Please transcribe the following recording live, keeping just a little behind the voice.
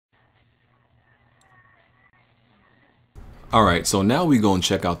Alright, so now we go and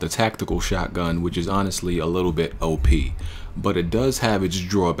check out the tactical shotgun, which is honestly a little bit OP. But it does have its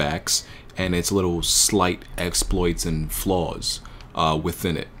drawbacks and its little slight exploits and flaws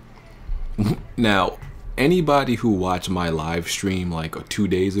within it. Now, anybody who watched my live stream like 2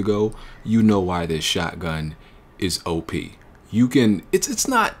 days ago, you know why this shotgun is OP. You can, it's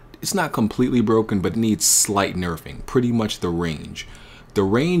not completely broken, but it needs slight nerfing. Pretty much the range. The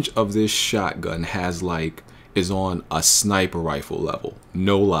range of this shotgun is on a sniper rifle level.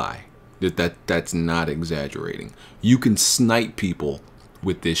 No lie. That's not exaggerating. You can snipe people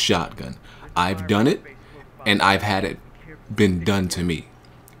with this shotgun. I've done it, and I've had it been done to me.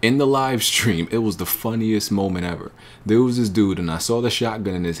 In the live stream, it was the funniest moment ever. There was this dude, and I saw the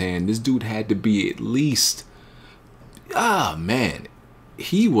shotgun in his hand. This dude had to be at least, man,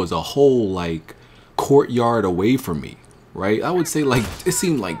 he was a whole like courtyard away from me, right? I would say like, it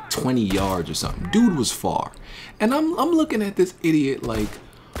seemed like 20 yards or something. Dude was far. And I'm looking at this idiot like,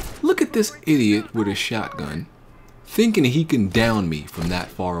 look at this idiot with a shotgun, thinking he can down me from that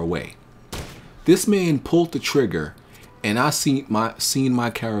far away. This man pulled the trigger, and I seen my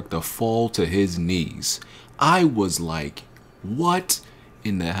character fall to his knees. I was like, what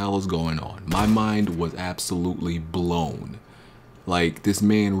in the hell is going on? My mind was absolutely blown. Like, this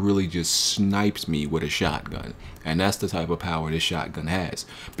man really just snipes me with a shotgun. And that's the type of power this shotgun has.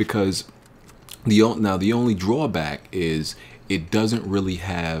 Because the only drawback is it doesn't really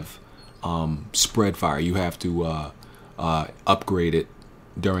have spread fire. You have to upgrade it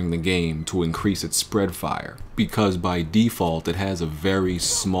during the game to increase its spread fire, because by default it has a very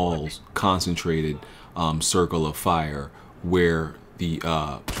small concentrated circle of fire where the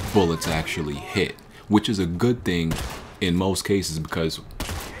bullets actually hit, which is a good thing in most cases, because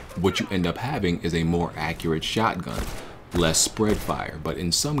what you end up having is a more accurate shotgun, less spread fire. But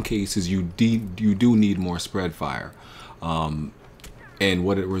in some cases you do need more spread fire, and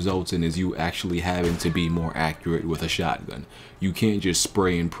what it results in is you actually having to be more accurate with a shotgun. You can't just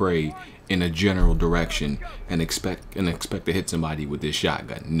spray and pray in a general direction and expect to hit somebody with this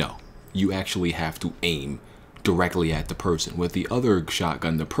shotgun. No, you actually have to aim directly at the person. With the other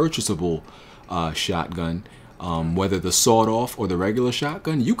shotgun, the purchasable shotgun, whether the sawed-off or the regular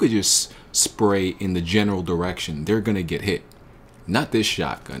shotgun, you could just spray in the general direction. They're gonna get hit. Not this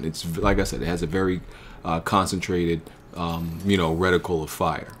shotgun. It's, like I said, it has a very concentrated reticle of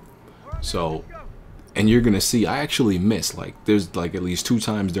fire. So, and you're gonna see I actually miss, like, there's like at least 2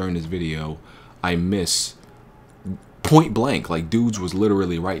 times during this video I miss point blank. Like, dudes was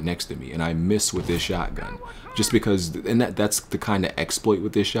literally right next to me and I miss with this shotgun, just because, and that's the kind of exploit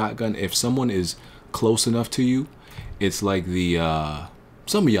with this shotgun. If someone is close enough to you, it's like the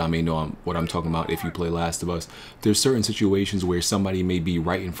some of y'all may know what I'm talking about if you play Last of Us. There's certain situations where somebody may be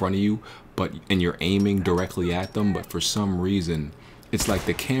right in front of you, and you're aiming directly at them, but for some reason it's like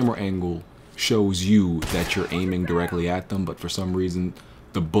the camera angle shows you that you're aiming directly at them, but for some reason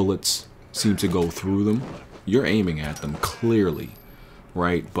the bullets seem to go through them. You're aiming at them clearly,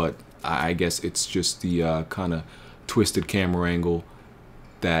 right? But I guess it's just the kind of twisted camera angle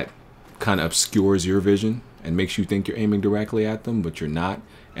that kind of obscures your vision and makes you think you're aiming directly at them, but you're not,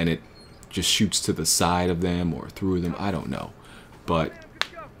 and it just shoots to the side of them or through them. I don't know, but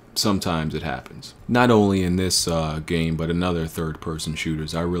sometimes it happens. Not only in this game, but in other third-person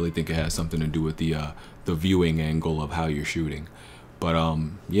shooters. I really think it has something to do with the viewing angle of how you're shooting. But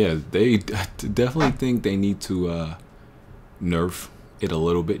yeah, they definitely think they need to nerf it a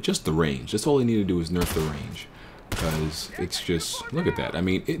little bit. Just the range. That's all they need to do is nerf the range, because it's just, look at that. I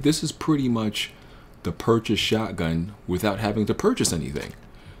mean, this is pretty much the purchase shotgun without having to purchase anything.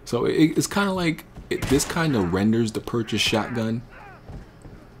 So it's kind of like, this kind of renders the purchase shotgun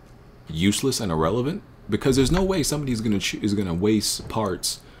useless and irrelevant, because there's no way somebody is gonna waste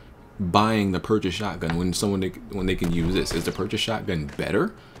parts buying the purchase shotgun when they can use this. Is the purchase shotgun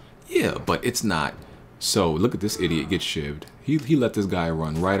better? Yeah, but it's not. So look at this idiot get shivved. He let this guy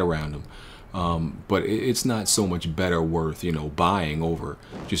run right around him. But it's not so much better worth, buying over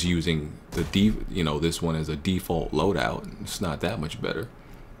just using the this one as a default loadout. It's not that much better.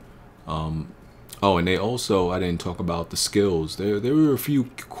 Oh, and they also, I didn't talk about the skills. There were a few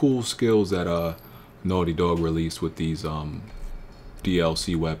cool skills that Naughty Dog released with these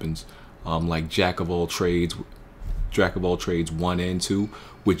DLC weapons, like Jack of all trades 1 and 2,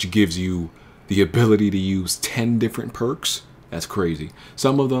 which gives you the ability to use 10 different perks. That's crazy.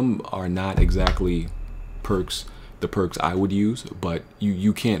 Some of them are not exactly perks, the perks I would use, but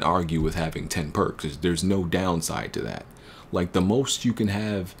you can't argue with having 10 perks. There's no downside to that. Like, the most you can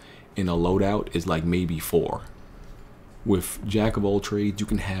have in a loadout is like maybe 4. With Jack of all trades, you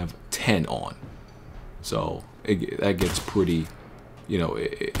can have 10 on. So that gets pretty, you know,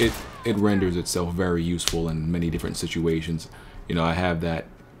 it renders itself very useful in many different situations. You know, I have that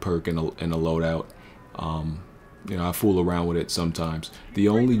perk in a loadout. You know, I fool around with it sometimes. The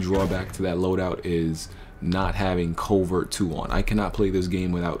only drawback to that loadout is not having Covert 2 on. I cannot play this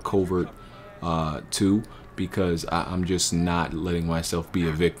game without Covert 2 because I'm just not letting myself be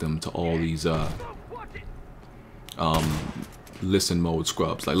a victim to all these listen mode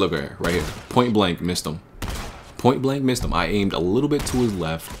scrubs. Like, look at here, right here. Point blank missed him. Point blank missed him. I aimed a little bit to his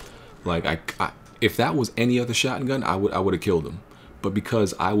left. Like, if that was any other shotgun, I would have killed him. But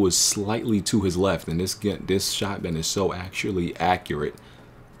because I was slightly to his left, and this shotgun is so actually accurate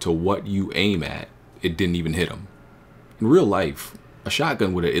to what you aim at, it didn't even hit him. In real life, a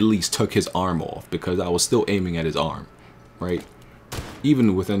shotgun would have at least took his arm off because I was still aiming at his arm, right?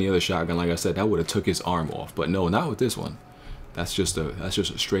 Even with any other shotgun, like I said, that would have took his arm off. But no, not with this one. That's just a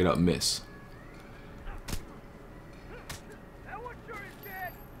straight up miss.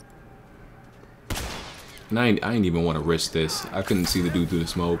 And I didn't even want to risk this. I couldn't see the dude through the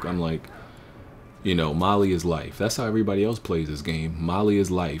smoke. I'm like, you know, Molly is life. That's how everybody else plays this game. Molly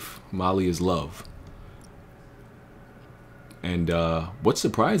is life. Molly is love. And what's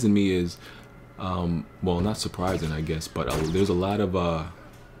surprising me is, well, not surprising, I guess, but there's a lot of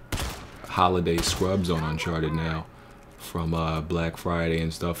holiday scrubs on Uncharted now from Black Friday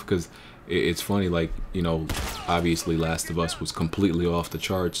and stuff. Because it's funny, like, you know, obviously Last of Us was completely off the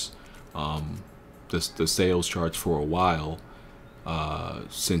charts. The sales charts for a while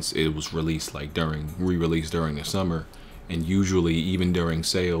since it was released, like re-released during the summer, and usually even during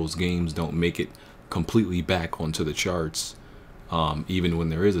sales, games don't make it completely back onto the charts, even when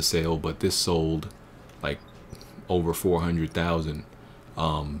there is a sale. But this sold like over 400,000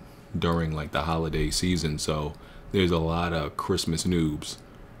 during like the holiday season, so there's a lot of Christmas noobs.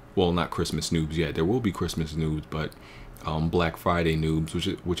 Well, not Christmas noobs yet. There will be Christmas noobs, but Black Friday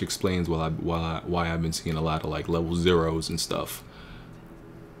noobs, which explains why I've been seeing a lot of like level 0s and stuff.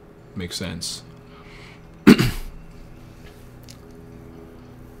 Makes sense.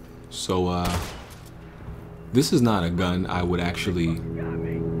 So this is not a gun I would actually.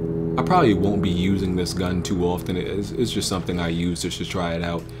 I probably won't be using this gun too often. It's just something I use just to try it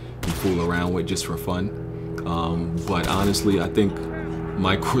out and fool around with just for fun. But honestly, I think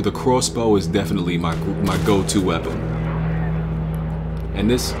the crossbow is definitely my go-to weapon. And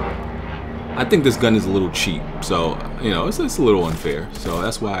I think this gun is a little cheap, so, you know, it's a little unfair. So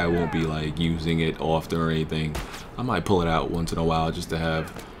that's why I won't be like using it often or anything. I might pull it out once in a while just to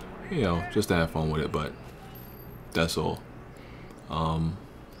have, you know, just to have fun with it, but that's all. But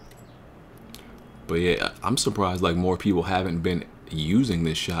yeah, I'm surprised like more people haven't been using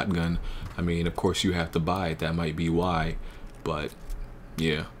this shotgun. I mean, of course you have to buy it, that might be why, but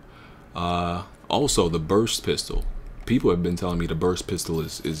yeah. Also the burst pistol. People have been telling me the burst pistol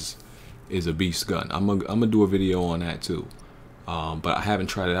is a beast gun. I'm gonna do a video on that too. But I haven't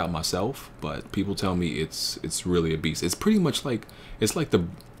tried it out myself, but people tell me it's really a beast. It's pretty much like, it's like the,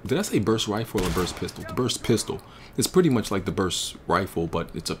 did I say burst rifle or burst pistol? The burst pistol. It's pretty much like the burst rifle,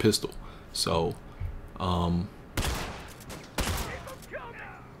 but it's a pistol. So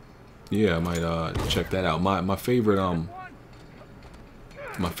yeah, I might check that out. My favorite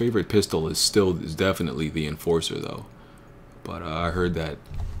pistol is definitely the Enforcer though. But I heard that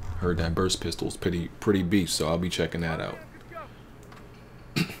burst pistol is pretty beast, so I'll be checking that out.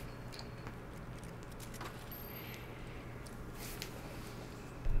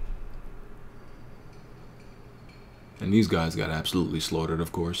 And these guys got absolutely slaughtered,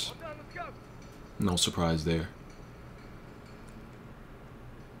 of course. No surprise there.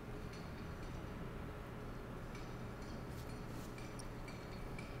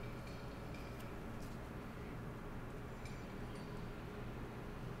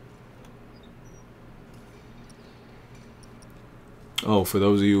 Oh, for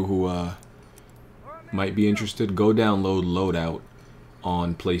those of you who might be interested, go download Loadout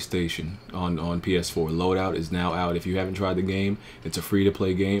on PlayStation, on PS4. Loadout is now out. If you haven't tried the game, it's a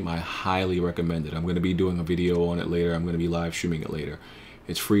free-to-play game. I highly recommend it. I'm going to be doing a video on it later. I'm going to be live streaming it later.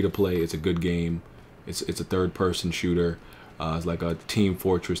 It's free to play. It's a good game. It's a third-person shooter. It's like a Team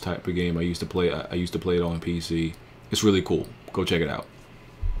Fortress type of game. I used to play it on PC. It's really cool. Go check it out.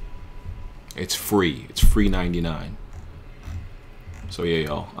 It's free. It's free 99. So yeah,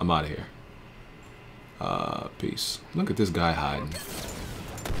 y'all, I'm out of here. Peace. Look at this guy hiding.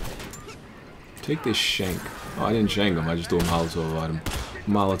 Take this shank. Oh, I didn't shank him. I just threw a Molotov at him.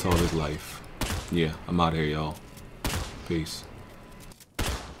 Molotov is life. Yeah, I'm out of here, y'all. Peace.